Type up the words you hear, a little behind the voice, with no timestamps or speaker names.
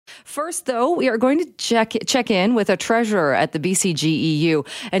First, though, we are going to check in with a treasurer at the BCGEU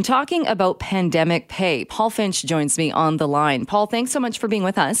and talking about pandemic pay. Paul Finch joins me on the line. Paul, thanks so much for being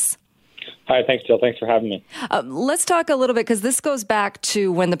with us. Hi, thanks, Jill. Thanks for having me. Let's talk a little bit, because this goes back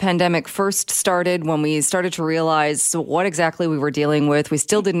to when the pandemic first started, when we started to realize what exactly we were dealing with. We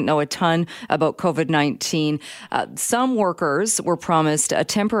still didn't know a ton about COVID-19. Some workers were promised a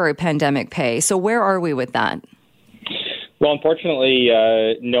temporary pandemic pay. So where are we with that? Well, unfortunately,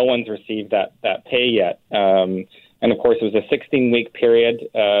 no one's received that pay yet. And of course, it was a 16-week period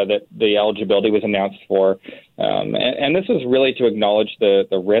that the eligibility was announced for. And this was really to acknowledge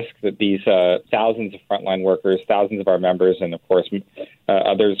the risk that these thousands of frontline workers, thousands of our members, and of course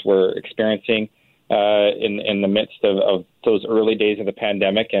others were experiencing in the midst of those early days of the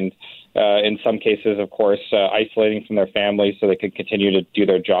pandemic. And in some cases, of course, isolating from their families so they could continue to do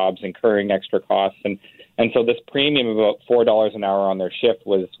their jobs, incurring extra costs. And so this premium of about $4 an hour on their shift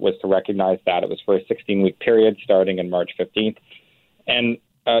was to recognize that. It was for a 16-week period starting in March 15th. And,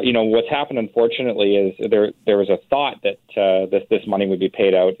 what's happened, unfortunately, is there was a thought that this money would be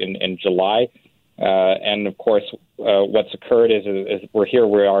paid out in July. And, of course, what's occurred is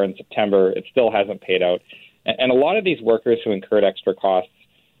we are in September. It still hasn't paid out. And a lot of these workers who incurred extra costs,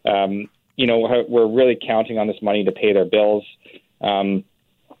 were really counting on this money to pay their bills.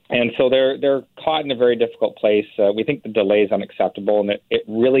 And so they're caught in a very difficult place. We think the delay is unacceptable, and it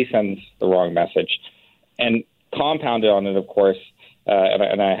really sends the wrong message. And compounded on it, of course,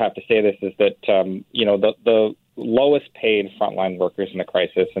 and I have to say this, is that, the lowest paid frontline workers in a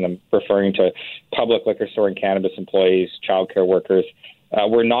crisis, and I'm referring to public liquor store and cannabis employees, childcare workers,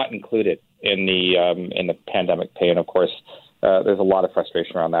 were not included in the pandemic pay. And, of course, there's a lot of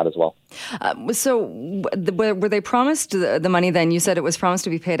frustration around that as well. So were they promised the money then? You said it was promised to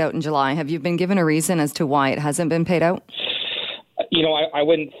be paid out in July. Have you been given a reason as to why it hasn't been paid out? I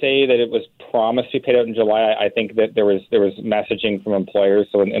wouldn't say that it was promised to be paid out in July. I think that there was messaging from employers.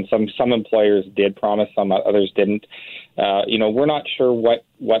 So, and some employers did promise, some others didn't. We're not sure what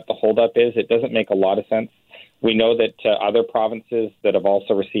the holdup is. It doesn't make a lot of sense. We know that other provinces that have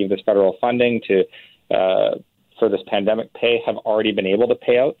also received this federal funding for this pandemic pay have already been able to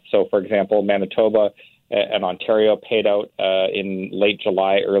pay out. So, for example, Manitoba and Ontario paid out in late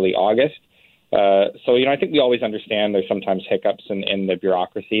July, early August. So, I think we always understand there's sometimes hiccups in the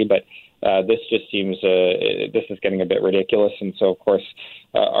bureaucracy, but this just seems this is getting a bit ridiculous. And so, of course,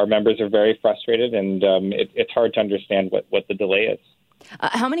 our members are very frustrated, and it's hard to understand what the delay is.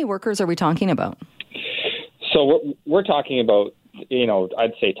 How many workers are we talking about? So we're talking about,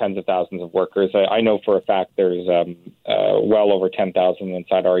 I'd say tens of thousands of workers. I know for a fact there's well over 10,000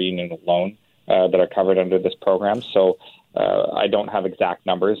 inside our union alone that are covered under this program. So I don't have exact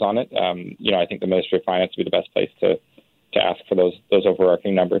numbers on it. I think the Ministry of Finance would be the best place to ask for those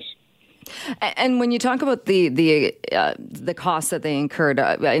overarching numbers. And when you talk about the costs that they incurred,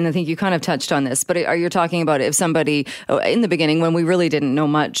 and I think you kind of touched on this, but are you talking about if somebody, in the beginning, when we really didn't know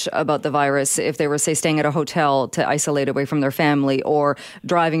much about the virus, if they were, say, staying at a hotel to isolate away from their family, or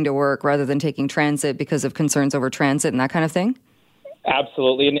driving to work rather than taking transit because of concerns over transit and that kind of thing?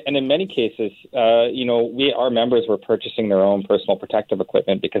 Absolutely. And in many cases, our members were purchasing their own personal protective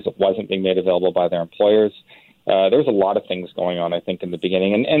equipment because it wasn't being made available by their employers. There was a lot of things going on, I think, in the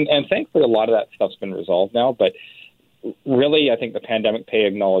beginning. And thankfully, a lot of that stuff's been resolved now. But really, I think the pandemic pay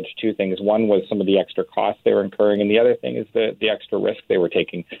acknowledged two things. One was some of the extra costs they were incurring, and the other thing is the extra risk they were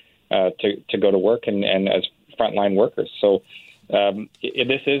taking to go to work and as frontline workers. So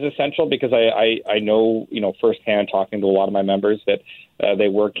this is essential because I know, firsthand, talking to a lot of my members, that they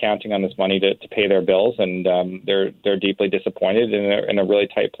were counting on this money to pay their bills, and they're deeply disappointed in a really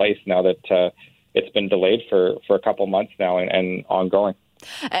tight place now that it's been delayed for a couple months now and ongoing.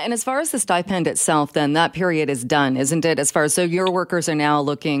 And as far as the stipend itself, then that period is done, isn't it? So your workers are now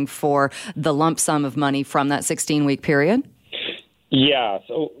looking for the lump sum of money from that 16-week period? Yeah.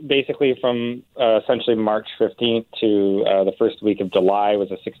 So basically from essentially March 15th to the first week of July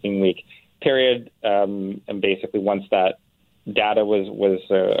was a 16-week period. And basically once that data was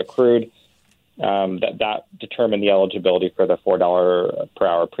accrued, that determined the eligibility for the $4 per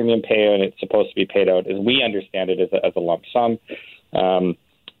hour premium pay, and it's supposed to be paid out, as we understand it, as a lump sum. So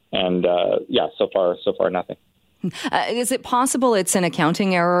far, nothing. Is it possible it's an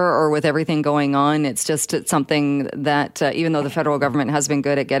accounting error, or with everything going on, it's something that, even though the federal government has been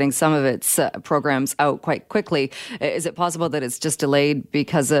good at getting some of its programs out quite quickly, is it possible that it's just delayed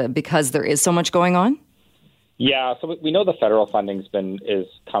because there is so much going on? Yeah, so we know the federal funding's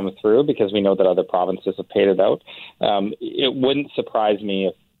come through because we know that other provinces have paid it out. It wouldn't surprise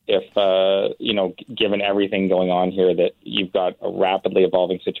me given everything going on here, that you've got a rapidly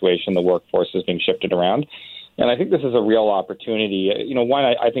evolving situation, the workforce is being shifted around. And I think this is a real opportunity. One,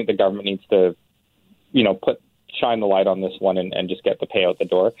 I think the government needs to, shine the light on this one and just get the pay out the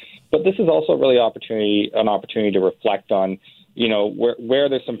door. But this is also really an opportunity to reflect on, where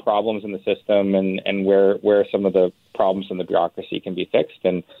there's some problems in the system and where some of the problems in the bureaucracy can be fixed.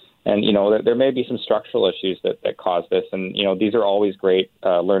 And there may be some structural issues that cause this. And, these are always great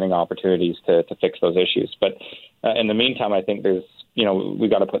learning opportunities to fix those issues. But in the meantime, I think we've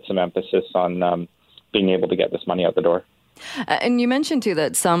got to put some emphasis on being able to get this money out the door. And you mentioned, too,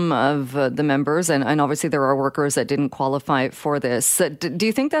 that some of the members, and obviously there are workers that didn't qualify for this. Do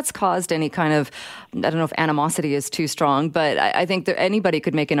you think that's caused any kind of, I don't know if animosity is too strong, but I think that anybody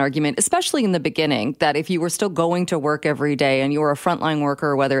could make an argument, especially in the beginning, that if you were still going to work every day and you were a frontline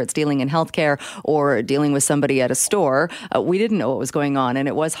worker, whether it's dealing in healthcare or dealing with somebody at a store, we didn't know what was going on and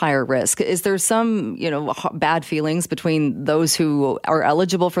it was higher risk. Is there some, bad feelings between those who are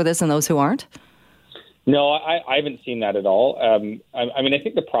eligible for this and those who aren't? No, I haven't seen that at all. I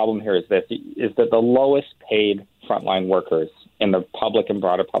think the problem here is that the lowest paid frontline workers in the public and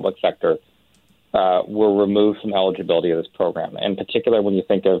broader public sector were removed from eligibility of this program. In particular, when you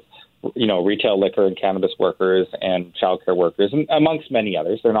think of, retail liquor and cannabis workers and childcare workers, and amongst many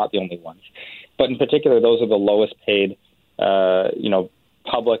others, they're not the only ones. But in particular, those are the lowest paid,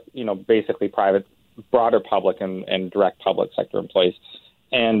 public, basically private, broader public and direct public sector employees.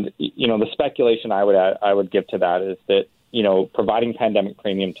 And, the speculation I would give to that is that, providing pandemic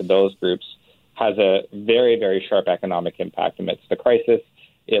premium to those groups has a very, very sharp economic impact amidst the crisis.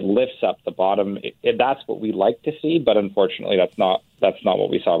 It lifts up the bottom. That's what we like to see, but unfortunately, that's not what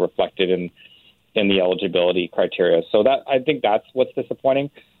we saw reflected in the eligibility criteria. So I think that's what's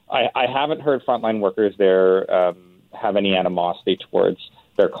disappointing. I haven't heard frontline workers there have any animosity towards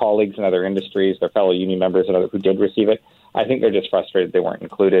their colleagues in other industries, their fellow union members who did receive it. I think they're just frustrated they weren't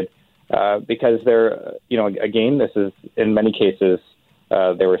included because they're, again, this is in many cases,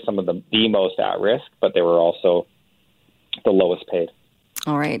 they were some of the most at risk, but they were also the lowest paid.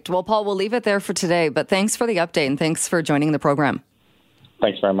 All right. Well, Paul, we'll leave it there for today, but thanks for the update and thanks for joining the program.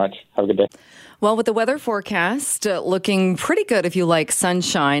 Thanks very much. Have a good day. Well, with the weather forecast looking pretty good if you like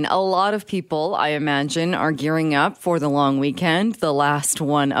sunshine, a lot of people, I imagine, are gearing up for the long weekend, the last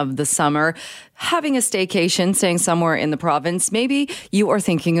one of the summer, having a staycation, staying somewhere in the province. Maybe you are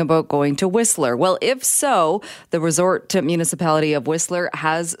thinking about going to Whistler. Well, if so, the resort municipality of Whistler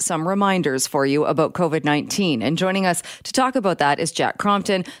has some reminders for you about COVID-19. And joining us to talk about that is Jack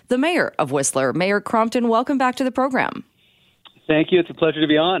Crompton, the mayor of Whistler. Mayor Crompton, welcome back to the program. Thank you. It's a pleasure to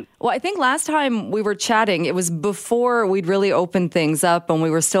be on. Well, I think last time we were chatting, it was before we'd really opened things up and we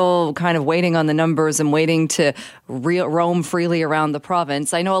were still kind of waiting on the numbers and waiting to roam freely around the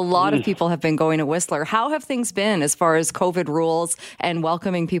province. I know a lot of people have been going to Whistler. How have things been as far as COVID rules and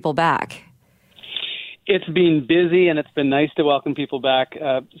welcoming people back? It's been busy and it's been nice to welcome people back.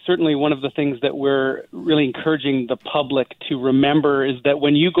 Certainly one of the things that we're really encouraging the public to remember is that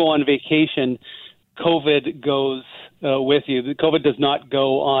when you go on vacation, COVID goes with you. COVID does not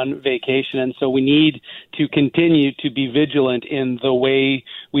go on vacation, and so we need to continue to be vigilant in the way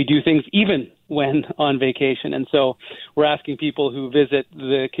we do things, even when on vacation. And so we're asking people who visit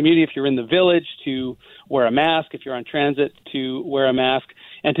the community, if you're in the village, to wear a mask, if you're on transit, to wear a mask,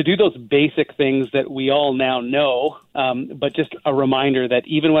 and to do those basic things that we all now know, but just a reminder that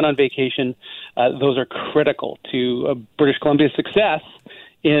even when on vacation, those are critical to British Columbia's success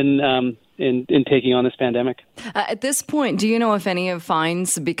in taking on this pandemic. At this point, do you know if any of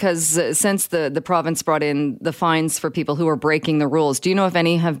fines, because since the province brought in the fines for people who are breaking the rules, do you know if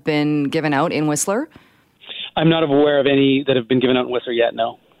any have been given out in Whistler? I'm not aware of any that have been given out in Whistler yet,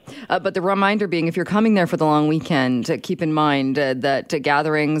 no. But the reminder being, if you're coming there for the long weekend, keep in mind that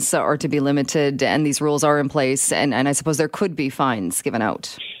gatherings are to be limited and these rules are in place, and I suppose there could be fines given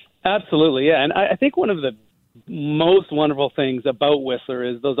out. Absolutely, yeah. And I think one of the most wonderful things about Whistler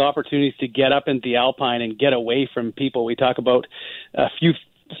is those opportunities to get up into the Alpine and get away from people. We talk about a few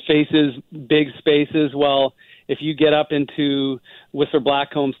faces, big spaces. Well, if you get up into Whistler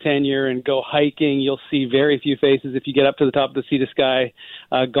Blackcomb's tenure and go hiking, you'll see very few faces. If you get up to the top of the Sea to Sky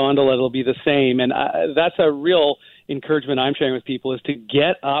gondola, it'll be the same. And that's a real encouragement I'm sharing with people, is to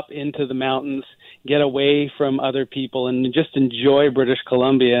get up into the mountains get away from other people and just enjoy British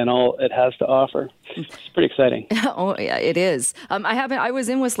Columbia and all it has to offer. It's pretty exciting. Oh, yeah, it is. I was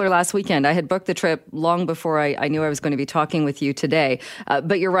in Whistler last weekend. I had booked the trip long before I knew I was going to be talking with you today.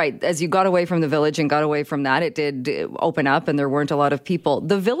 But you're right. As you got away from the village and got away from that, it did open up and there weren't a lot of people.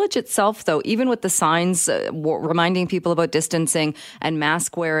 The village itself, though, even with the signs reminding people about distancing and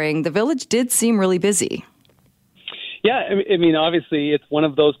mask wearing, the village did seem really busy. Yeah, I mean, obviously, it's one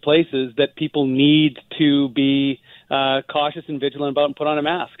of those places that people need to be cautious and vigilant about and put on a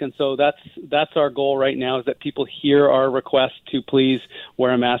mask. And so that's our goal right now, is that people hear our request to please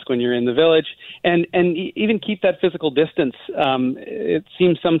wear a mask when you're in the village and even keep that physical distance. It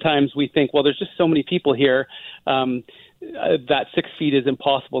seems sometimes we think, well, there's just so many people here. That 6 feet is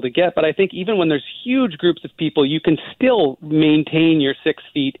impossible to get. But I think even when there's huge groups of people, you can still maintain your 6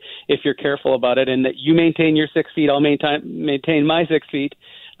 feet if you're careful about it, and that you maintain your 6 feet, I'll maintain my 6 feet.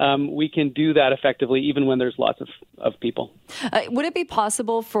 We can do that effectively even when there's lots of people. Would it be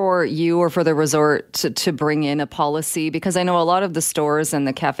possible for you or for the resort to bring in a policy? Because I know a lot of the stores and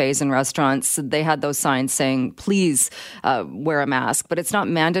the cafes and restaurants, they had those signs saying, please wear a mask, but it's not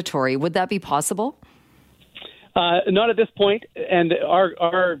mandatory. Would that be possible? Not at this point, and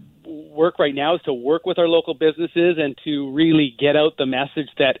our work right now is to work with our local businesses and to really get out the message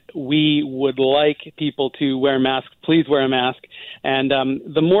that we would like people to wear masks. Please wear a mask. And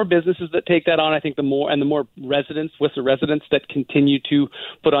the more businesses that take that on, I think the more residents, Whistler residents, that continue to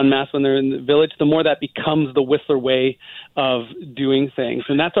put on masks when they're in the village, the more that becomes the Whistler way of doing things.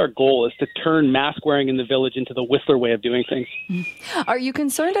 And that's our goal, is to turn mask wearing in the village into the Whistler way of doing things. Are you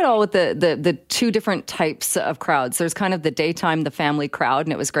concerned at all with the two different types of crowds? There's kind of the daytime, the family crowd,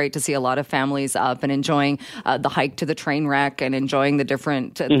 and it was great to see a lot of families up and enjoying the hike to the train wreck and enjoying the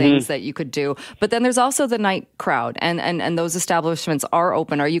different things that you could do. But then there's also the night crowd, and those establishments are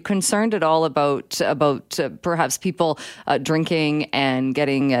open. Are you concerned at all about perhaps people drinking and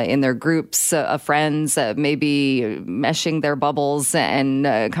getting in their groups of friends, maybe meshing their bubbles and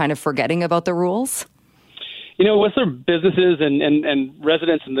kind of forgetting about the rules? You know, Whistler businesses and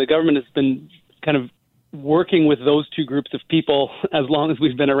residents and the government has been kind of working with those two groups of people as long as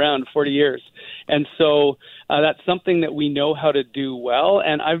we've been around, 40 years. And so that's something that we know how to do well.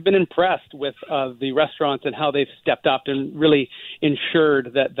 And I've been impressed with the restaurants and how they've stepped up and really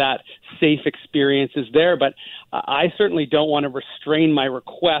ensured that safe experience is there. But I certainly don't want to restrain my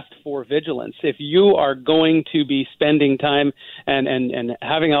request for vigilance. If you are going to be spending time and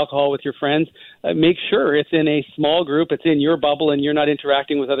having alcohol with your friends, make sure it's in a small group, it's in your bubble, and you're not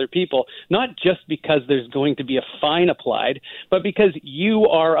interacting with other people, not just because there's going to be a fine applied, but because you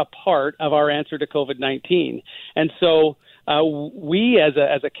are a part of our answer to COVID-19. And so we as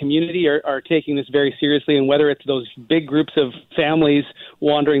a community are taking this very seriously, and whether it's those big groups of families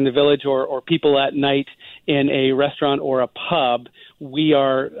wandering the village or people at night in a restaurant or a pub, we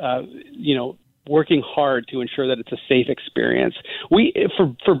are, working hard to ensure that it's a safe experience.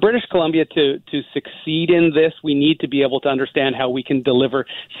 For British Columbia to succeed in this, we need to be able to understand how we can deliver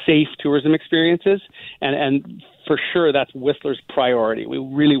safe tourism experiences, and for sure that's Whistler's priority. We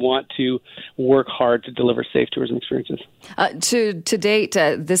really want to work hard to deliver safe tourism experiences. To date,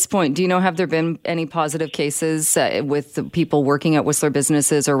 at this point, do you know, have there been any positive cases with people working at Whistler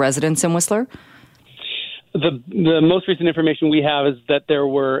businesses or residents in Whistler? The most recent information we have is that there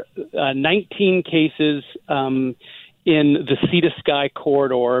were 19 cases in the Sea to Sky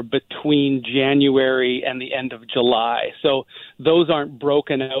corridor between January and the end of July. So those aren't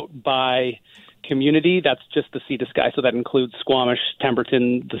broken out by community. That's just the Sea to Sky. So that includes Squamish,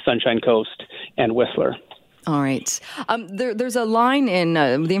 Pemberton, the Sunshine Coast, and Whistler. All right. There's a line in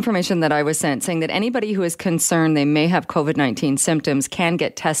the information that I was sent saying that anybody who is concerned they may have COVID-19 symptoms can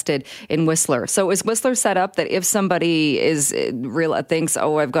get tested in Whistler. So is Whistler set up that if somebody thinks,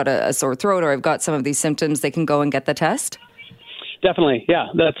 oh, I've got a sore throat or I've got some of these symptoms, they can go and get the test? Definitely, yeah.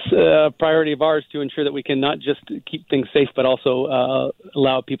 That's a priority of ours to ensure that we can not just keep things safe, but also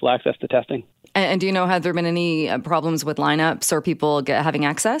allow people access to testing. And do you know, have there been any problems with lineups or people having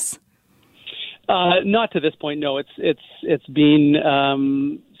access? Not to this point, no. It's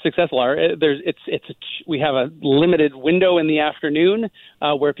been successful. We have a limited window in the afternoon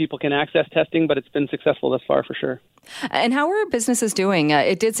where people can access testing, but it's been successful thus far for sure. And how are businesses doing?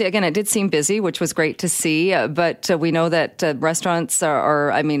 It did seem busy, which was great to see. But we know that restaurants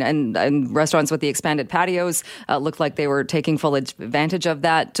and restaurants with the expanded patios looked like they were taking full advantage of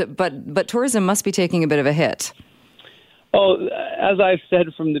that. But tourism must be taking a bit of a hit. Oh, as I've said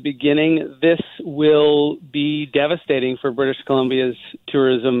from the beginning, this will be devastating for British Columbia's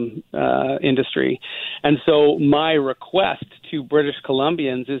tourism industry. And so my request to British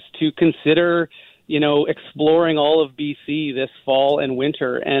Columbians is to consider exploring all of BC this fall and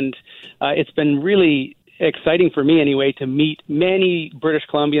winter. And it's been really exciting for me anyway to meet many British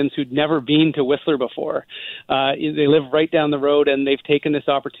Columbians who'd never been to Whistler before. They live right down the road, and they've taken this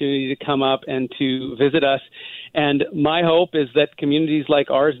opportunity to come up and to visit us. And my hope is that communities like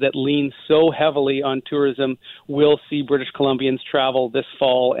ours that lean so heavily on tourism will see British Columbians travel this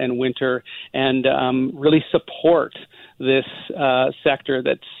fall and winter and really support this sector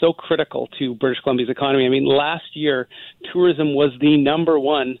that's so critical to British Columbia's economy. I mean, last year, tourism was the number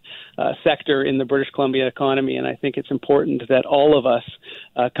one sector in the British Columbia economy, and I think it's important that all of us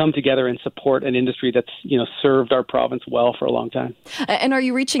come together and support an industry that's, served our province well for a long time. And are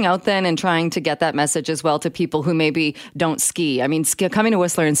you reaching out then and trying to get that message as well to people who maybe don't ski? I mean, coming to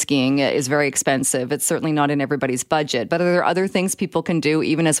Whistler and skiing is very expensive. It's certainly not in everybody's budget. But are there other things people can do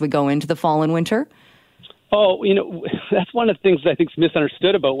even as we go into the fall and winter? Oh, that's one of the things that I think is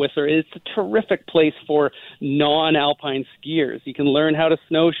misunderstood about Whistler. It's a terrific place for non-alpine skiers. You can learn how to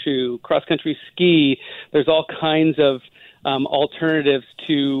snowshoe, cross-country ski. There's all kinds of alternatives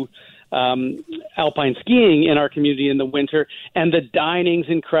to alpine skiing in our community in the winter, and the dining's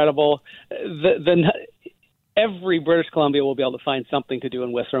incredible. Every British Columbia will be able to find something to do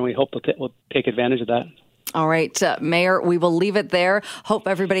in Whistler, and we hope we'll take advantage of that. All right, Mayor, we will leave it there. Hope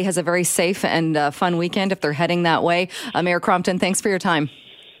everybody has a very safe and fun weekend if they're heading that way. Mayor Crompton, thanks for your time.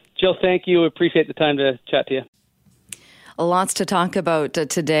 Jill, thank you. Appreciate the time to chat to you. Lots to talk about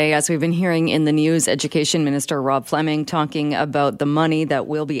today. As we've been hearing in the news, Education Minister Rob Fleming talking about the money that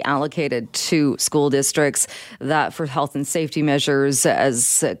will be allocated to school districts, that for health and safety measures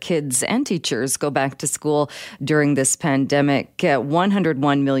as kids and teachers go back to school during this pandemic.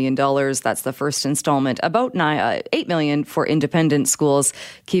 $101 million, that's the first installment. About $8 million for independent schools,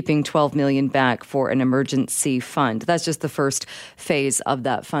 keeping $12 million back for an emergency fund. That's just the first phase of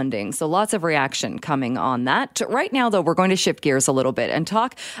that funding. So lots of reaction coming on that. Right now, though, we're going to shift gears a little bit and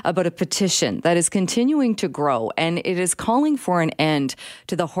talk about a petition that is continuing to grow, and it is calling for an end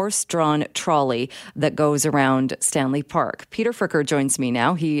to the horse-drawn trolley that goes around Stanley Park. Peter Fricker joins me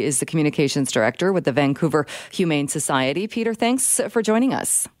now. He is the communications director with the Vancouver Humane Society. Peter, thanks for joining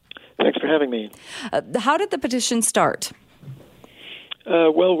us. Thanks for having me. How did the petition start?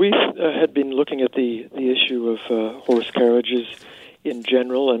 Well, we had been looking at the issue of horse carriages in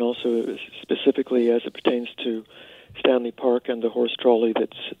general, and also specifically as it pertains to Stanley Park and the horse trolley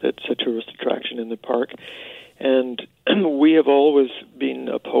that's a tourist attraction in the park. And we have always been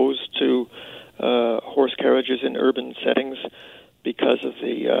opposed to horse carriages in urban settings because of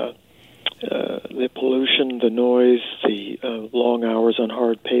the pollution, the noise, the long hours on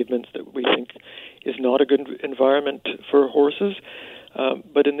hard pavements that we think is not a good environment for horses.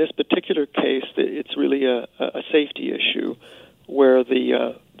 But in this particular case, it's really a safety issue, where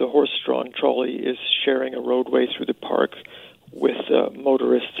the horse-drawn trolley is sharing a roadway through the park with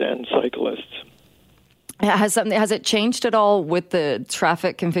motorists and cyclists. Has it changed at all with the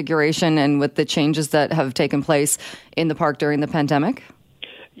traffic configuration and with the changes that have taken place in the park during the pandemic?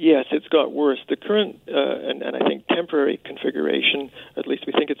 Yes, it's got worse. The current and I think temporary configuration, at least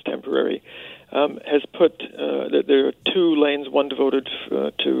we think it's temporary, has put there are two lanes, one devoted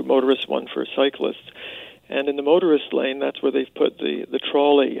to motorists, one for cyclists. And in the motorist lane, that's where they've put the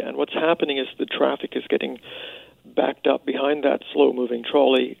trolley. And what's happening is the traffic is getting backed up behind that slow-moving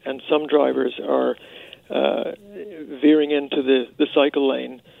trolley, and some drivers are veering into the cycle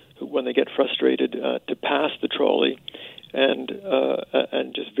lane when they get frustrated to pass the trolley, and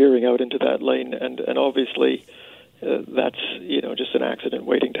just veering out into that lane. And obviously, that's just an accident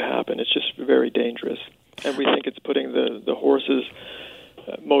waiting to happen. It's just very dangerous, and we think it's putting the horses,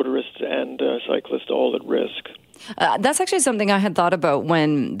 motorists and cyclists all at risk. That's actually something I had thought about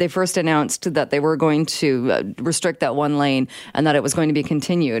when they first announced that they were going to restrict that one lane and that it was going to be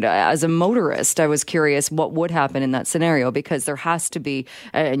continued. As a motorist, I was curious what would happen in that scenario, because there has to be,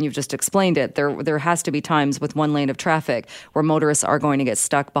 and you've just explained it, there has to be times with one lane of traffic where motorists are going to get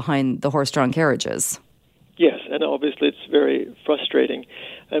stuck behind the horse-drawn carriages. Yes, and obviously it's very frustrating.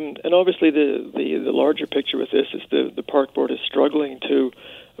 And obviously the larger picture with this is the park board is struggling to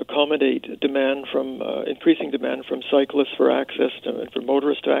accommodate demand from increasing demand from cyclists for access and for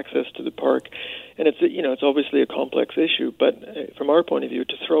motorists to access to the park. And it's obviously a complex issue, but from our point of view,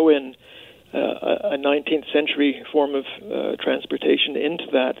 to throw in a 19th century form of transportation into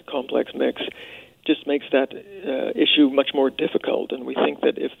that complex mix just makes that issue much more difficult. And we think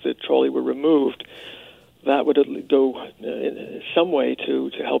that if the trolley were removed, that would go in some way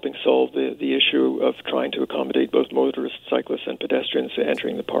to helping solve the issue of trying to accommodate both motorists, cyclists, and pedestrians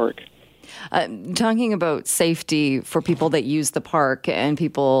entering the park. Talking about safety for people that use the park and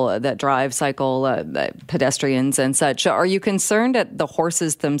people that drive, cycle, pedestrians and such, are you concerned at the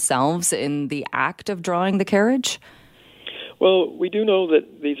horses themselves in the act of drawing the carriage? Well, we do know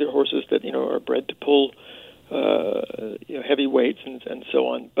that these are horses that are bred to pull heavy weights and so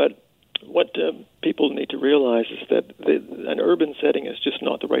on. But what people need to realize is that an urban setting is just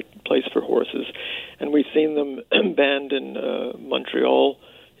not the right place for horses, and we've seen them banned in Montreal,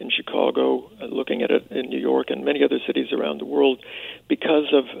 in Chicago, looking at it in New York and many other cities around the world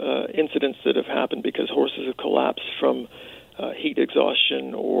because of incidents that have happened because horses have collapsed from heat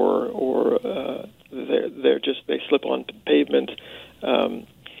exhaustion or they slip on pavement.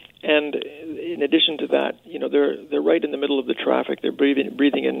 And in addition to that, they're right in the middle of the traffic. They're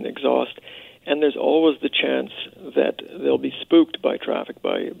breathing in exhaust, and there's always the chance that they'll be spooked by traffic,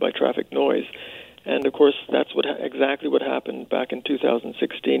 by traffic noise. And of course, that's exactly what happened back in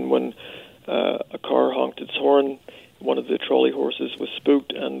 2016 when a car honked its horn. One of the trolley horses was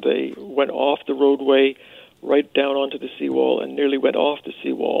spooked, and they went off the roadway, right down onto the seawall, and nearly went off the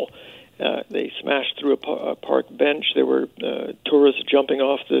seawall. They smashed through a park bench. There were tourists jumping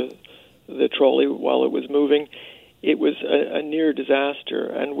off the trolley while it was moving. It was a near disaster,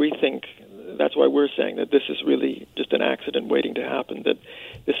 and we think that's why we're saying that this is really just an accident waiting to happen, that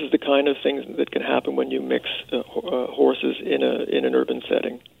this is the kind of things that can happen when you mix horses in an urban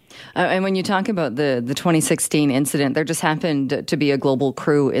setting. And when you talk about the 2016 incident, there just happened to be a global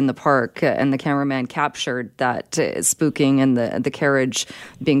crew in the park, and the cameraman captured that spooking and the carriage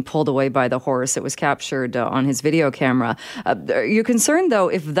being pulled away by the horse. It was captured on his video camera. Are you concerned, though,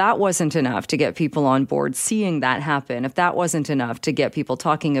 if that wasn't enough to get people on board seeing that happen, if that wasn't enough to get people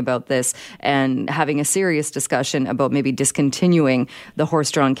talking about this and having a serious discussion about maybe discontinuing the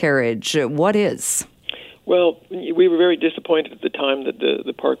horse-drawn carriage, what is? Well, we were very disappointed at the time that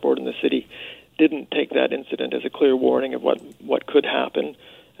the park board and the city didn't take that incident as a clear warning of what could happen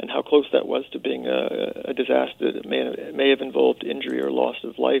and how close that was to being a disaster that may have involved injury or loss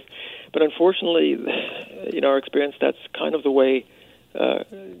of life. But unfortunately, in our experience, that's kind of the way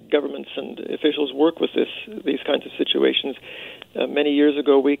governments and officials work with these kinds of situations. Many years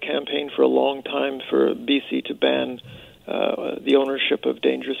ago, we campaigned for a long time for BC to ban the ownership of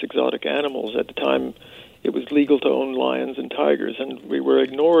dangerous exotic animals. At the time, it was legal to own lions and tigers, and we were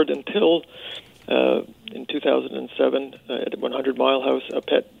ignored until in 2007 at 100 Mile House, a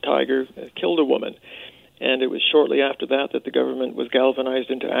pet tiger killed a woman. And it was shortly after that the government was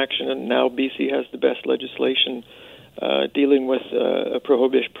galvanized into action, and now BC has the best legislation dealing with a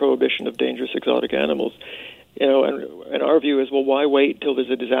prohibition of dangerous exotic animals. And our view is, well, why wait till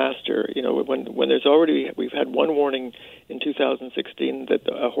there's a disaster? When there's already, we've had one warning in 2016 that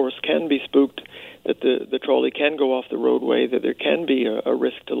a horse can be spooked, that the trolley can go off the roadway, that there can be a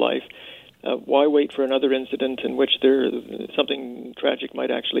risk to life. Why wait for another incident in which something tragic might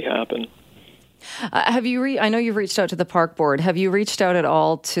actually happen? I know you've reached out to the park board. Have you reached out at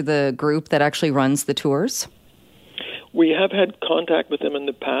all to the group that actually runs the tours? We have had contact with them in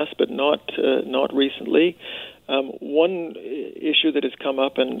the past, but not recently. One issue that has come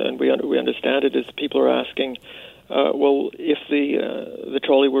up, and we understand it, is people are asking, well, if the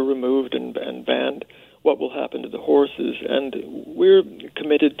trolley were removed and banned, what will happen to the horses? And we're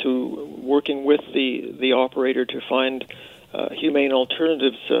committed to working with the operator to find humane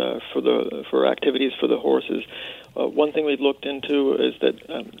alternatives for activities for the horses. One thing we've looked into is that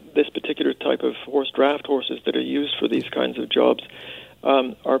this particular type of draft horses that are used for these kinds of jobs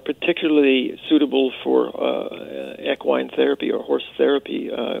are particularly suitable for equine therapy or horse therapy,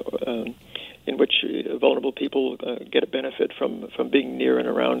 in which vulnerable people get a benefit from being near and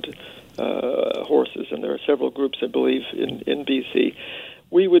around horses. And there are several groups, I believe, in BC.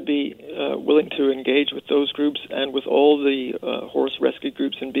 We would be willing to engage with those groups and with all the horse rescue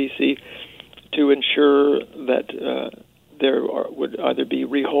groups in BC to ensure that there would either be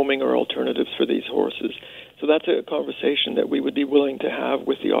rehoming or alternatives for these horses. So that's a conversation that we would be willing to have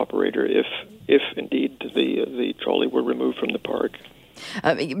with the operator if indeed the trolley were removed from the park.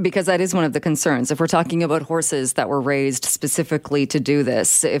 Because that is one of the concerns. If we're talking about horses that were raised specifically to do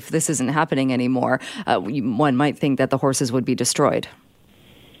this, if this isn't happening anymore, one might think that the horses would be destroyed.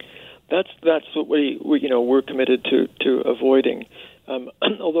 That's what we're committed to avoiding.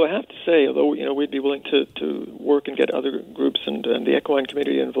 Although I have to say, we'd be willing to work and get other groups and the equine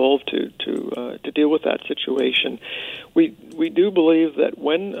community involved to deal with that situation, we do believe that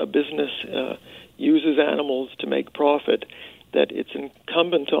when a business uses animals to make profit, that it's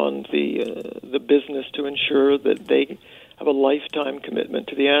incumbent on the business to ensure that they have a lifetime commitment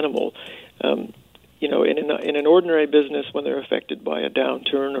to the animal. in an ordinary business, when they're affected by a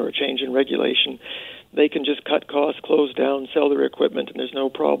downturn or a change in regulation, they can just cut costs, close down, sell their equipment, and there's no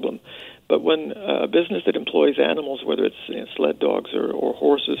problem. But when a business that employs animals, whether it's sled dogs or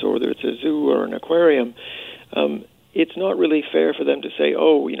horses, or whether it's a zoo or an aquarium, it's not really fair for them to say,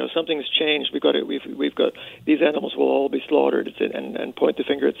 something's changed. We've got these animals will all be slaughtered, and point the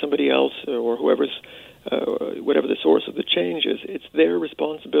finger at somebody else or whoever's whatever the source of the change is. It's their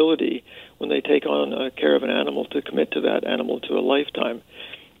responsibility when they take on care of an animal to commit to that animal to a lifetime.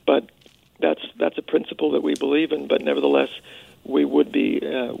 But that's a principle that we believe in. But nevertheless, we would be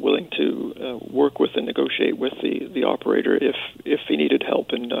willing to work with and negotiate with the operator if he needed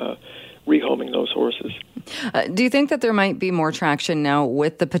help in rehoming those horses. Do you think that there might be more traction now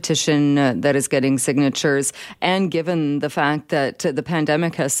with the petition that is getting signatures, and given the fact that the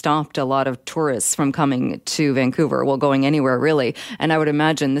pandemic has stopped a lot of tourists from coming to Vancouver, going anywhere really, and I would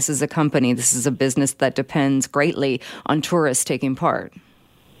imagine this is a business that depends greatly on tourists taking part?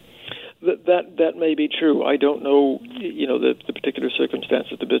 That may be true. I don't know, the particular circumstance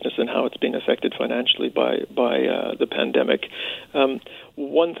of the business and how it's been affected financially by the pandemic.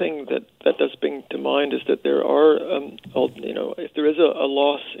 One thing that does bring to mind is that there are, if there is a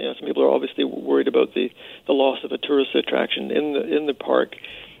loss, some people are obviously worried about the loss of a tourist attraction in the park.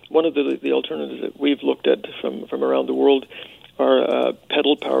 One of the alternatives that we've looked at from around the world are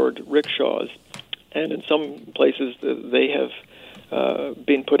pedal-powered rickshaws, and in some places they have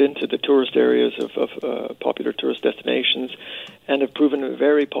been put into the tourist areas of popular tourist destinations and have proven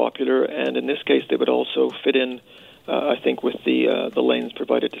very popular. And in this case, they would also fit in, I think, with the lanes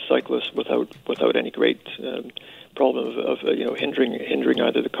provided to cyclists without any great problem of hindering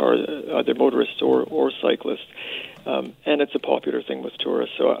either motorists or cyclists. And it's a popular thing with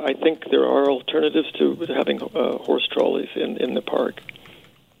tourists. So I think there are alternatives to having horse trolleys in the park.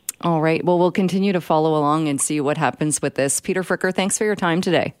 All right. Well, we'll continue to follow along and see what happens with this. Peter Fricker, thanks for your time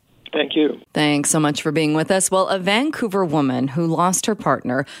today. Thank you. Thanks so much for being with us. Well, a Vancouver woman who lost her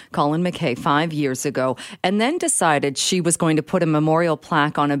partner, Colin McKay, 5 years ago, and then decided she was going to put a memorial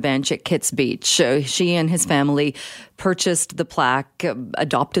plaque on a bench at Kitts Beach. She and his family purchased the plaque,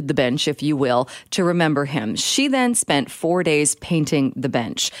 adopted the bench, if you will, to remember him. She then spent 4 days painting the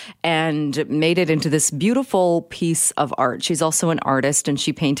bench and made it into this beautiful piece of art. She's also an artist, and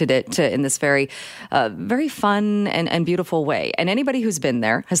she painted it in this very fun and beautiful way. And anybody who's been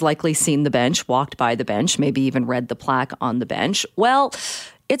there has likely seen the bench, walked by the bench, maybe even read the plaque on the bench. Well,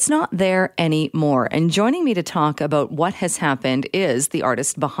 it's not there anymore. And joining me to talk about what has happened is the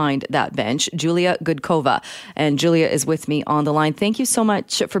artist behind that bench, Julia Goodkova. And Julia is with me on the line. Thank you so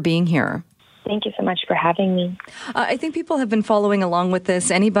much for being here. Thank you so much for having me. I think people have been following along with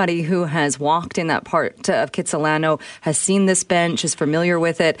this. Anybody who has walked in that part of Kitsilano has seen this bench, is familiar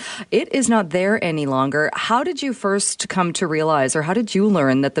with it. It is not there any longer. How did you first come to realize, or how did you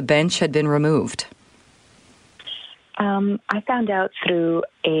learn that the bench had been removed? I found out through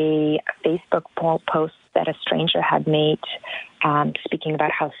a Facebook post that a stranger had made, speaking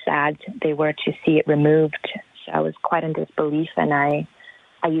about how sad they were to see it removed. So I was quite in disbelief, and I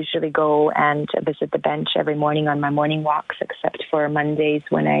usually go and visit the bench every morning on my morning walks, except for Mondays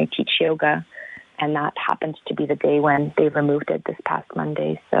when I teach yoga, and that happens to be the day when they removed it this past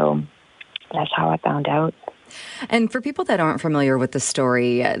Monday. So that's how I found out. And for people that aren't familiar with the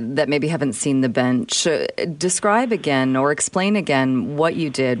story, that maybe haven't seen the bench, describe again or explain again what you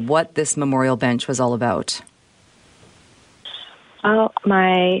did, what this memorial bench was all about. Well,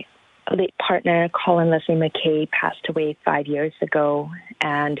 my late partner, Colin Leslie McKay, passed away 5 years ago.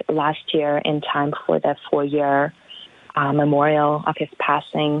 And last year, in time for the 4-year memorial of his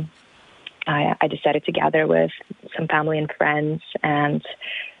passing, I decided to gather with some family and friends, and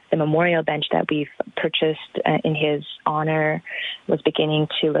the memorial bench that we've purchased in his honor was beginning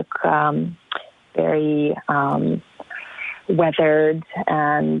to look very weathered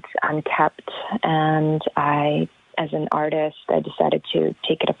and unkept. And I, as an artist, I decided to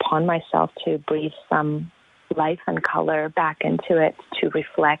take it upon myself to breathe some life and color back into it to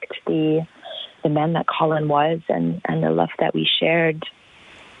reflect the man that Colin was and the love that we shared.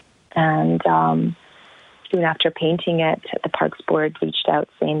 And soon after painting it, the Parks Board reached out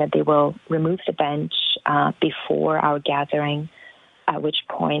saying that they will remove the bench before our gathering, at which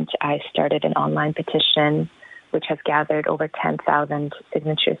point I started an online petition, which has gathered over 10,000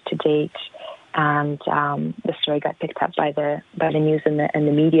 signatures to date. And the story got picked up by the news and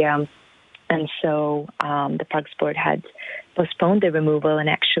the media. And so the Parks Board had postponed the removal, and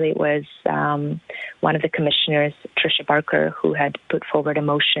actually it was one of the commissioners, Tricia Barker, who had put forward a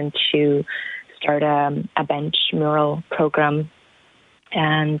motion to start a bench mural program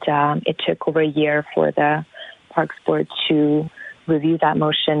And it took over a year for the Parks Board to review that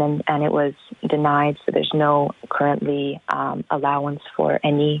motion, and it was denied. So there's no currently allowance for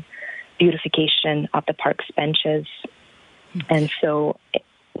any beautification of the park's benches. And so,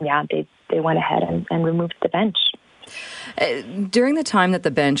 they went ahead and removed the bench. During the time that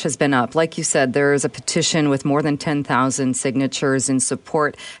the bench has been up, like you said, there is a petition with more than 10,000 signatures in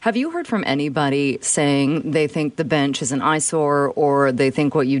support. Have you heard from anybody saying they think the bench is an eyesore or they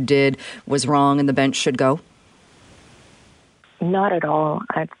think what you did was wrong and the bench should go? Not at all.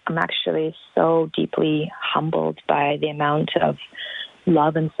 I'm actually so deeply humbled by the amount of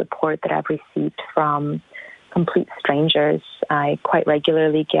love and support that I've received from complete strangers. I quite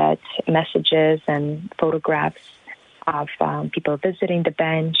regularly get messages and photographs of people visiting the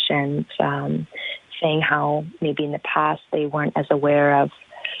bench and saying how maybe in the past they weren't as aware of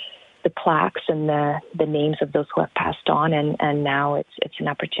the plaques and the names of those who have passed on, and now it's an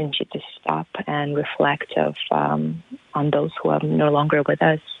opportunity to stop and reflect on those who are no longer with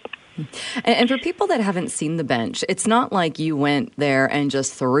us. And for people that haven't seen the bench, it's not like you went there and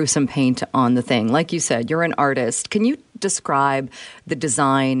just threw some paint on the thing. Like you said, you're an artist. Can you describe the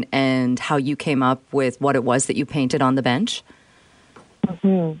design and how you came up with what it was that you painted on the bench?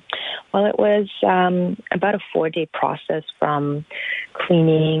 Mm-hmm. Well, it was about a 4-day process from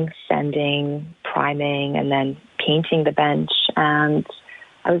cleaning, sanding, priming, and then painting the bench. And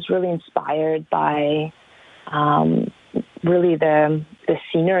I was really inspired by really the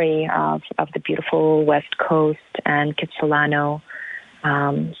scenery of the beautiful West Coast and Kitsilano.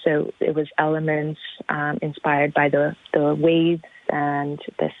 So it was elements inspired by the waves and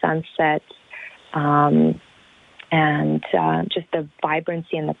the sunset, and just the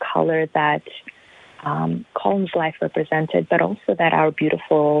vibrancy and the color that Colin's life represented, but also that our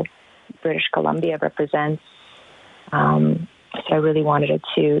beautiful British Columbia represents. So I really wanted it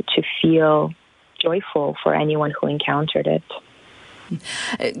to feel joyful for anyone who encountered it.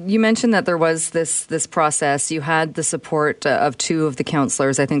 You mentioned that there was this process. You had the support of two of the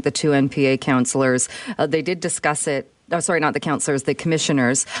councillors, I think the two NPA councillors. They did discuss it. Oh, sorry, not the councillors, the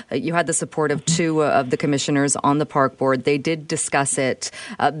commissioners. You had the support of two of the commissioners on the park board. They did discuss it.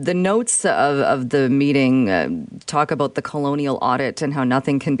 The notes of the meeting talk about the colonial audit and how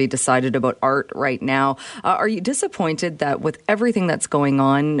nothing can be decided about art right now. Are you disappointed that with everything that's going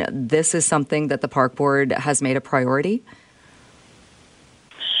on, this is something that the park board has made a priority?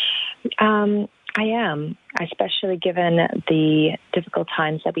 I am, especially given the difficult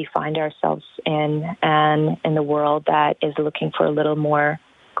times that we find ourselves in, and in the world that is looking for a little more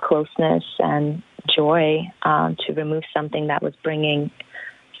closeness and joy, to remove something that was bringing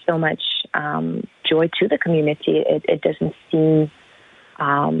so much joy to the community. It doesn't seem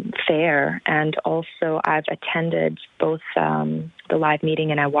fair. And also, I've attended both the live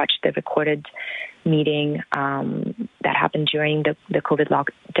meeting and I watched the recorded meeting that happened during the COVID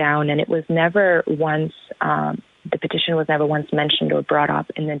lockdown, and it was never once, the petition was never once mentioned or brought up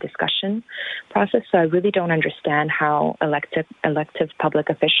in the discussion process. So I really don't understand how elective public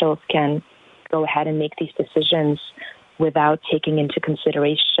officials can go ahead and make these decisions without taking into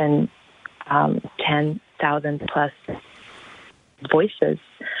consideration 10,000 plus voices.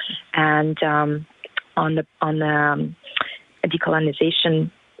 And on the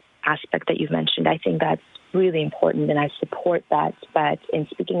decolonization aspect that you've mentioned, I think that's really important and I support that. But in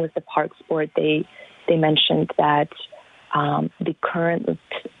speaking with the Parks Board, they mentioned that the current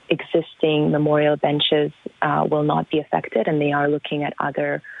existing memorial benches will not be affected, and they are looking at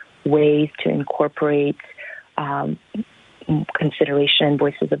other ways to incorporate consideration and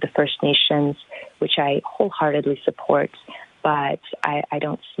voices of the First Nations, which I wholeheartedly support. But I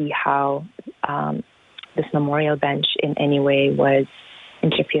don't see how this memorial bench in any way was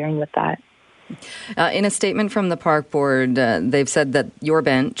interfering with that. In a statement from the Park Board, they've said that your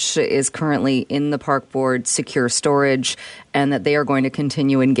bench is currently in the Park Board secure storage and that they are going to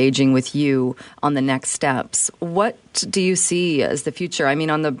continue engaging with you on the next steps. What do you see as the future? I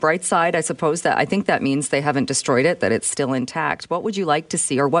mean, on the bright side, I suppose that I think that means they haven't destroyed it, that it's still intact. What would you like to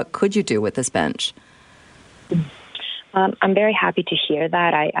see, or what could you do with this bench? I'm very happy to hear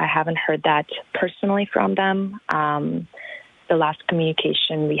that. I haven't heard that personally from them. The last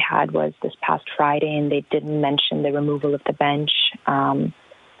communication we had was this past Friday, and they didn't mention the removal of the bench. In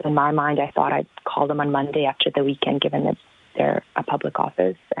my mind, I thought I'd call them on Monday after the weekend, given that they're a public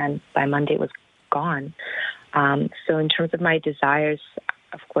office, and by Monday it was gone. So in terms of my desires,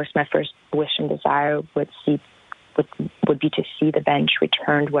 of course, my first wish and desire would be to see the bench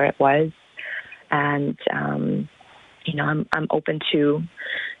returned where it was. And, I'm open to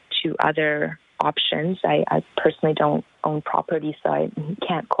other options. I personally don't own property, so I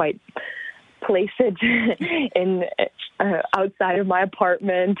can't quite place it in outside of my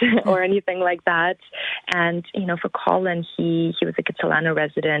apartment or anything like that. And, for Colin, he was a Catalana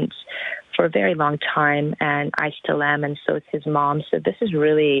resident for a very long time, and I still am, and so is his mom. So this is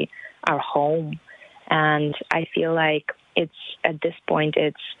really our home. And I feel like at this point,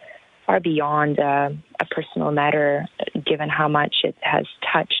 it's far beyond a personal matter, given how much it has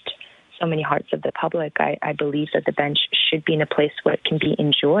touched so many hearts of the public. I believe that the bench should be in a place where it can be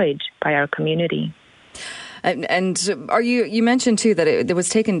enjoyed by our community. And you mentioned too that it was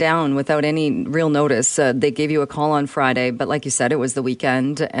taken down without any real notice. They gave you a call on Friday, but like you said, it was the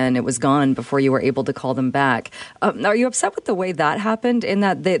weekend and it was gone before you were able to call them back. Are you upset with the way that happened, in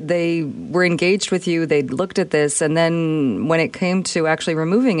that they were engaged with you, they looked at this, and then when it came to actually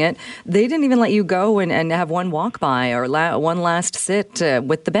removing it, they didn't even let you go and have one walk by or one last sit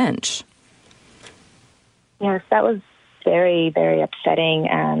with the bench? Yes, that was very, very upsetting,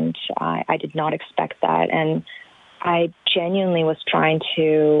 and I did not expect that. And I genuinely was trying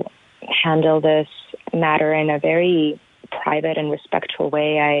to handle this matter in a very private and respectful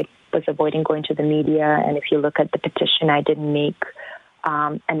way. I was avoiding going to the media, and if you look at the petition, I didn't make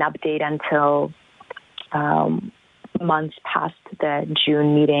an update until months past the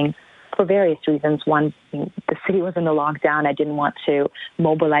June meeting for various reasons. One, the city was in a lockdown. I didn't want to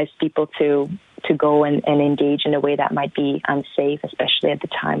mobilize people to go and engage in a way that might be unsafe, especially at the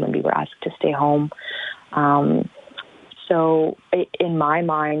time when we were asked to stay home. So in my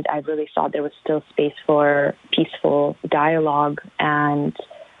mind, I really thought there was still space for peaceful dialogue, and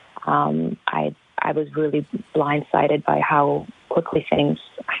I was really blindsided by how quickly things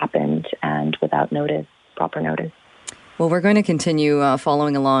happened and without proper notice. Well, we're going to continue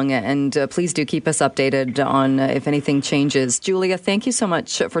following along, and please do keep us updated on if anything changes. Julia, thank you so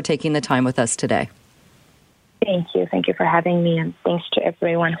much for taking the time with us today. Thank you. Thank you for having me, and thanks to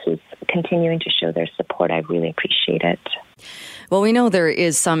everyone who's continuing to show their support. I really appreciate it. Well, we know there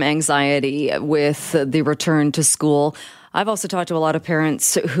is some anxiety with the return to school. I've also talked to a lot of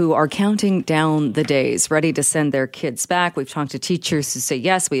parents who are counting down the days, ready to send their kids back. We've talked to teachers who say,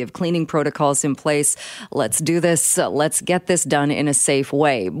 yes, we have cleaning protocols in place. Let's do this. Let's get this done in a safe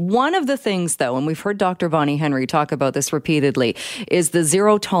way. One of the things, though, and we've heard Dr. Bonnie Henry talk about this repeatedly, is the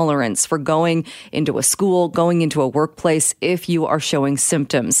zero tolerance for going into a school, going into a workplace if you are showing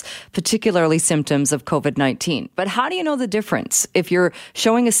symptoms, particularly symptoms of COVID-19. But how do you know the difference if you're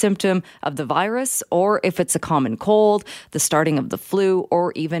showing a symptom of the virus or if it's a common cold, the starting of the flu,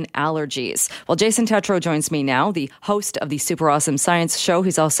 or even allergies? Well, Jason Tetro joins me now, the host of the Super Awesome Science Show.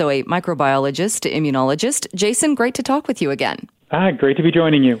 He's also a microbiologist, immunologist. Jason, great to talk with you again. Great to be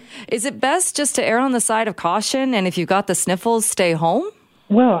joining you. Is it best just to err on the side of caution, and if you've got the sniffles, stay home?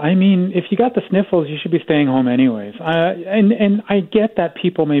 Well, I mean, if you got the sniffles, you should be staying home anyways. And I get that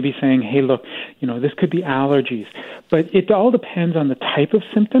people may be saying, hey, look, this could be allergies. But it all depends on the type of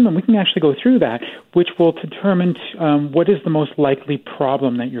symptom, and we can actually go through that, which will determine what is the most likely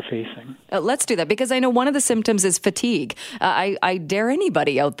problem that you're facing. Let's do that, because I know one of the symptoms is fatigue. I dare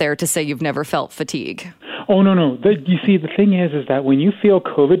anybody out there to say you've never felt fatigue. Oh, no. You see, the thing is that when you feel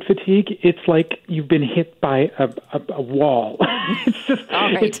COVID fatigue, it's like you've been hit by a wall. It's just,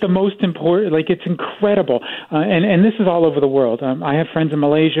 right. It's the most important, it's incredible. And this is all over the world. I have friends in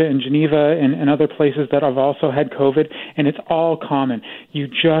Malaysia and Geneva and other places that have also had COVID, and it's all common. You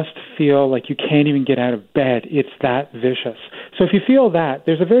just feel like you can't even get out of bed. It's that vicious. So if you feel that,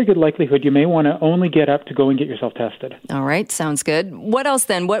 there's a very good likelihood you may want to only get up to go and get yourself tested. All right. Sounds good. What else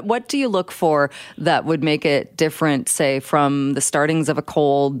then? What do you look for that would make it different, say, from the startings of a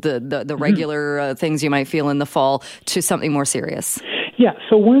cold, the regular things you might feel in the fall, to something more serious? Yeah.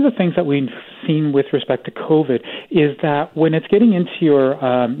 So one of the things that we've seen with respect to COVID is that when it's getting into your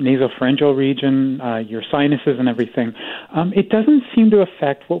nasopharyngeal region, your sinuses and everything, it doesn't seem to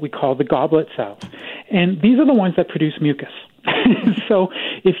affect what we call the goblet cells. And these are the ones that produce mucus. So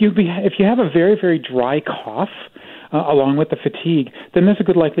if you have a very, very dry cough, along with the fatigue, then there's a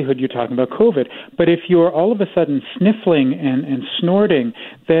good likelihood you're talking about COVID. But if you're all of a sudden sniffling and snorting,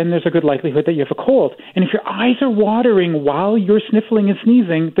 then there's a good likelihood that you have a cold. And if your eyes are watering while you're sniffling and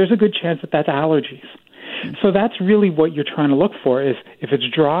sneezing, there's a good chance that that's allergies. So that's really what you're trying to look for, is if it's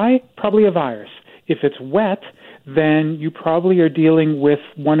dry, probably a virus. If it's wet, then you probably are dealing with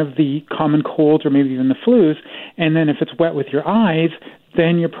one of the common colds or maybe even the flus. And then if it's wet with your eyes,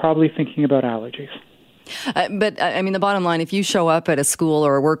 then you're probably thinking about allergies. But I mean, the bottom line, if you show up at a school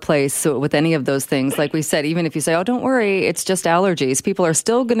or a workplace with any of those things, like we said, even if you say, oh, don't worry, it's just allergies, people are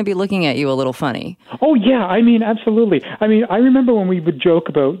still going to be looking at you a little funny. Oh, yeah. I mean, absolutely. I mean, I remember when we would joke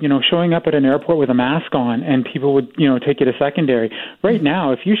about, showing up at an airport with a mask on and people would, take you to secondary. Right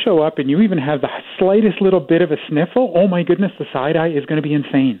now, if you show up and you even have the slightest little bit of a sniffle, oh, my goodness, the side eye is going to be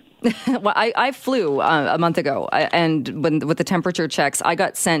insane. Well, I flew a month ago, and with the temperature checks, I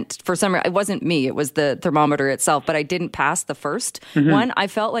got sent, for some reason, it wasn't me, it was the thermometer itself, but I didn't pass the first one. I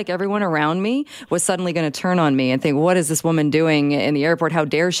felt like everyone around me was suddenly going to turn on me and think, what is this woman doing in the airport? How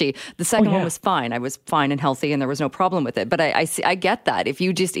dare she? The second one was fine. I was fine and healthy, and there was no problem with it. But I get that. If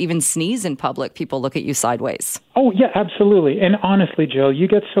you just even sneeze in public, people look at you sideways. Oh, yeah, absolutely. And honestly, Jill, you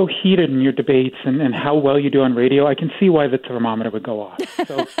get so heated in your debates and how well you do on radio, I can see why the thermometer would go off.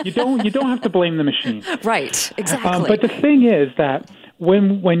 So you don't have to blame the machine. Right, exactly. But the thing is that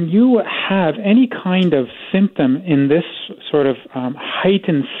when you have any kind of symptom in this sort of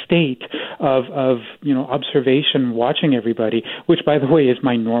heightened state of observation, watching everybody, which, by the way, is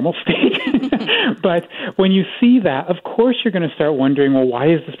my normal state, but when you see that, of course you're going to start wondering, well,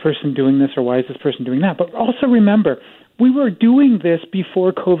 why is this person doing this or why is this person doing that? But also remember, we were doing this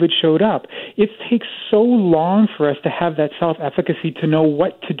before COVID showed up. It takes so long for us to have that self-efficacy to know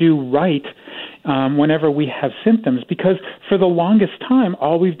what to do right whenever we have symptoms, because for the longest time,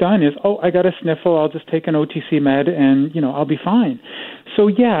 all we've done is, I got a sniffle, I'll just take an OTC med and, I'll be fine. So,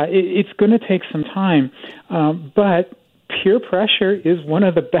 yeah, it's going to take some time, but peer pressure is one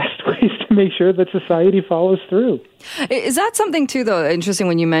of the best ways to make sure that society follows through. Is that something, too, though, interesting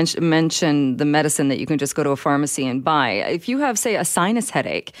when you mention the medicine that you can just go to a pharmacy and buy? If you have, say, a sinus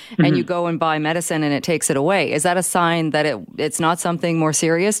headache and you go and buy medicine and it takes it away, is that a sign that it's not something more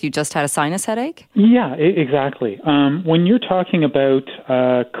serious? You just had a sinus headache? Yeah, exactly. When you're talking about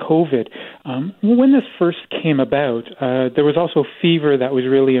COVID, when this first came about, there was also fever that was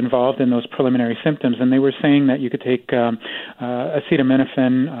really involved in those preliminary symptoms, and they were saying that you could take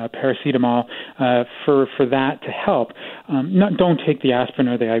acetaminophen, paracetamol for that to help. Don't take the aspirin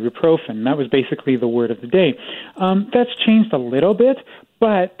or the ibuprofen. That was basically the word of the day. That's changed a little bit,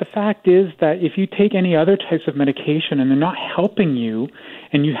 but the fact is that if you take any other types of medication and they're not helping you,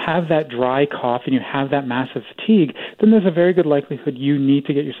 and you have that dry cough and you have that massive fatigue, then there's a very good likelihood you need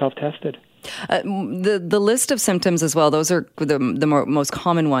to get yourself tested. The list of symptoms as well, those are the most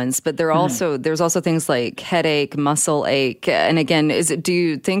common ones, but there's also things like headache, muscle ache. And again, do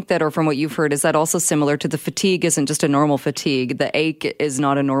you think that, or from what you've heard, is that also similar to the fatigue isn't just a normal fatigue? The ache is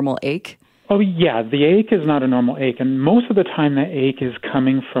not a normal ache? Oh, yeah, the ache is not a normal ache, and most of the time that ache is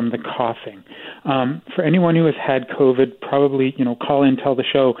coming from the coughing. For anyone who has had COVID, probably, call in, tell the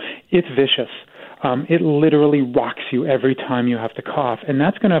show, it's vicious. It literally rocks you every time you have to cough, and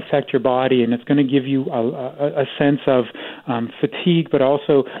that's going to affect your body, and it's going to give you a sense of fatigue, but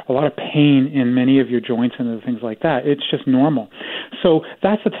also a lot of pain in many of your joints and other things like that. It's just normal. So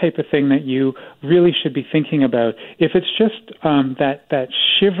that's the type of thing that you really should be thinking about. If it's just that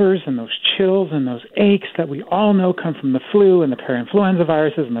shivers and those chills and those aches that we all know come from the flu and the parainfluenza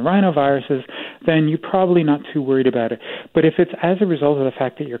viruses and the rhinoviruses, then you're probably not too worried about it. But if it's as a result of the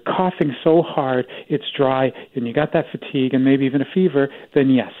fact that you're coughing so hard, it's dry, and you got that fatigue and maybe even a fever, then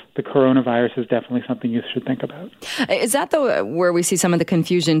yes, the coronavirus is definitely something you should think about. Is that where we see some of the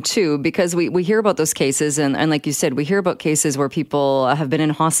confusion too? Because we hear about those cases, and like you said, we hear about cases where people have been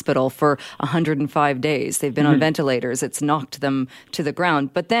in hospital for 105 days. They've been on ventilators. It's knocked them to the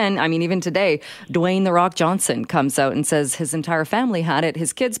ground. But then, I mean, even today, Dwayne "The Rock" Johnson comes out and says his entire family had it.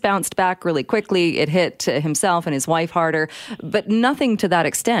 His kids bounced back really quickly. It hit himself and his wife harder, but nothing to that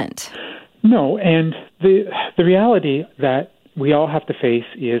extent. No, and the reality that we all have to face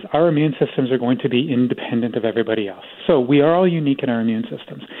is our immune systems are going to be independent of everybody else. So we are all unique in our immune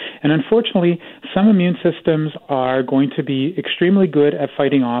systems. And unfortunately, some immune systems are going to be extremely good at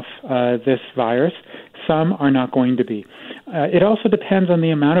fighting off this virus. Some are not going to be. It also depends on the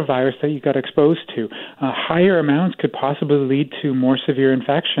amount of virus that you got exposed to. Higher amounts could possibly lead to more severe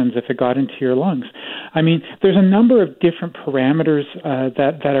infections if it got into your lungs. I mean, there's a number of different parameters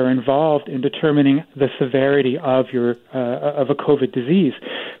that are involved in determining the severity of a COVID disease.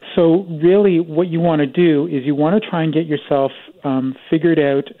 So really what you want to do is you want to try and get yourself figured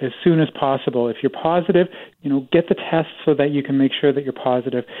out as soon as possible. If you're positive, get the test so that you can make sure that you're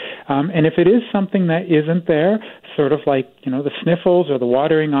positive. And if it is something that isn't there, sort of like, the sniffles or the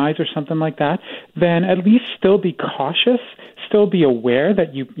watering eyes or something like that, then at least still be cautious, still be aware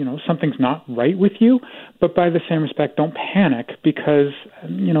that something's not right with you. But by the same respect, don't panic because,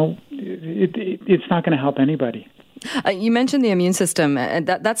 it's not going to help anybody. You mentioned the immune system, and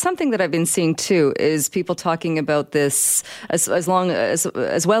that's something that I've been seeing too. Is people talking about this as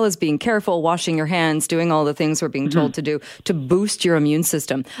well as being careful, washing your hands, doing all the things we're being told to do to boost your immune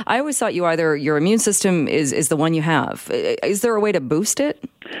system. I always thought your immune system is the one you have. Is there a way to boost it?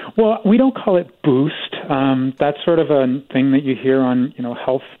 Well, we don't call it boost. That's sort of a thing that you hear on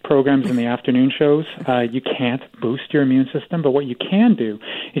health programs in the afternoon shows. You can't boost your immune system, but what you can do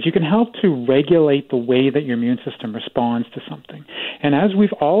is you can help to regulate the way that your immune system responds to something. And as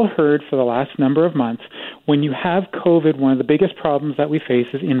we've all heard for the last number of months, when you have COVID, one of the biggest problems that we face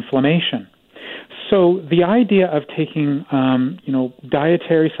is inflammation. So the idea of taking,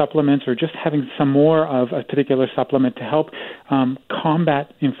 dietary supplements or just having some more of a particular supplement to help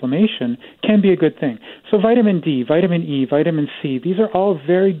combat inflammation can be a good thing. So vitamin D, vitamin E, vitamin C, these are all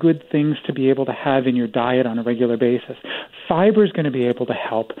very good things to be able to have in your diet on a regular basis. Fiber is going to be able to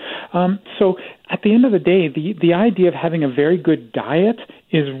help. So at the end of the day, the idea of having a very good diet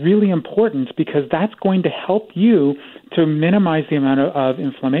is really important because that's going to help you to minimize the amount of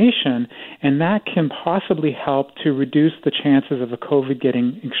inflammation, and that can possibly help to reduce the chances of a COVID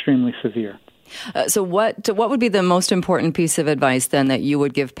getting extremely severe. So what would be the most important piece of advice then that you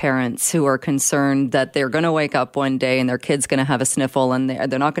would give parents who are concerned that they're going to wake up one day and their kid's going to have a sniffle and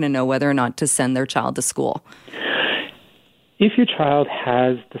they're not going to know whether or not to send their child to school? If your child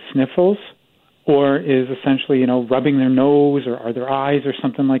has the sniffles or is essentially, rubbing their nose or their eyes or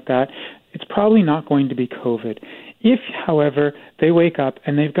something like that, it's probably not going to be COVID. If, however, they wake up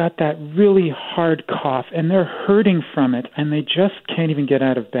and they've got that really hard cough and they're hurting from it and they just can't even get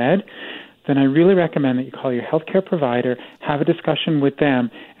out of bed, then I really recommend that you call your healthcare provider, have a discussion with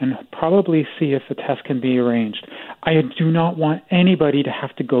them, and probably see if the test can be arranged. I do not want anybody to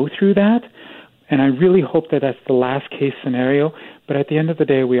have to go through that, and I really hope that that's the last case scenario, but at the end of the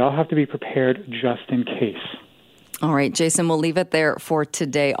day, we all have to be prepared just in case. All right, Jason, we'll leave it there for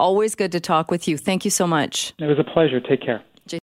today. Always good to talk with you. Thank you so much. It was a pleasure. Take care.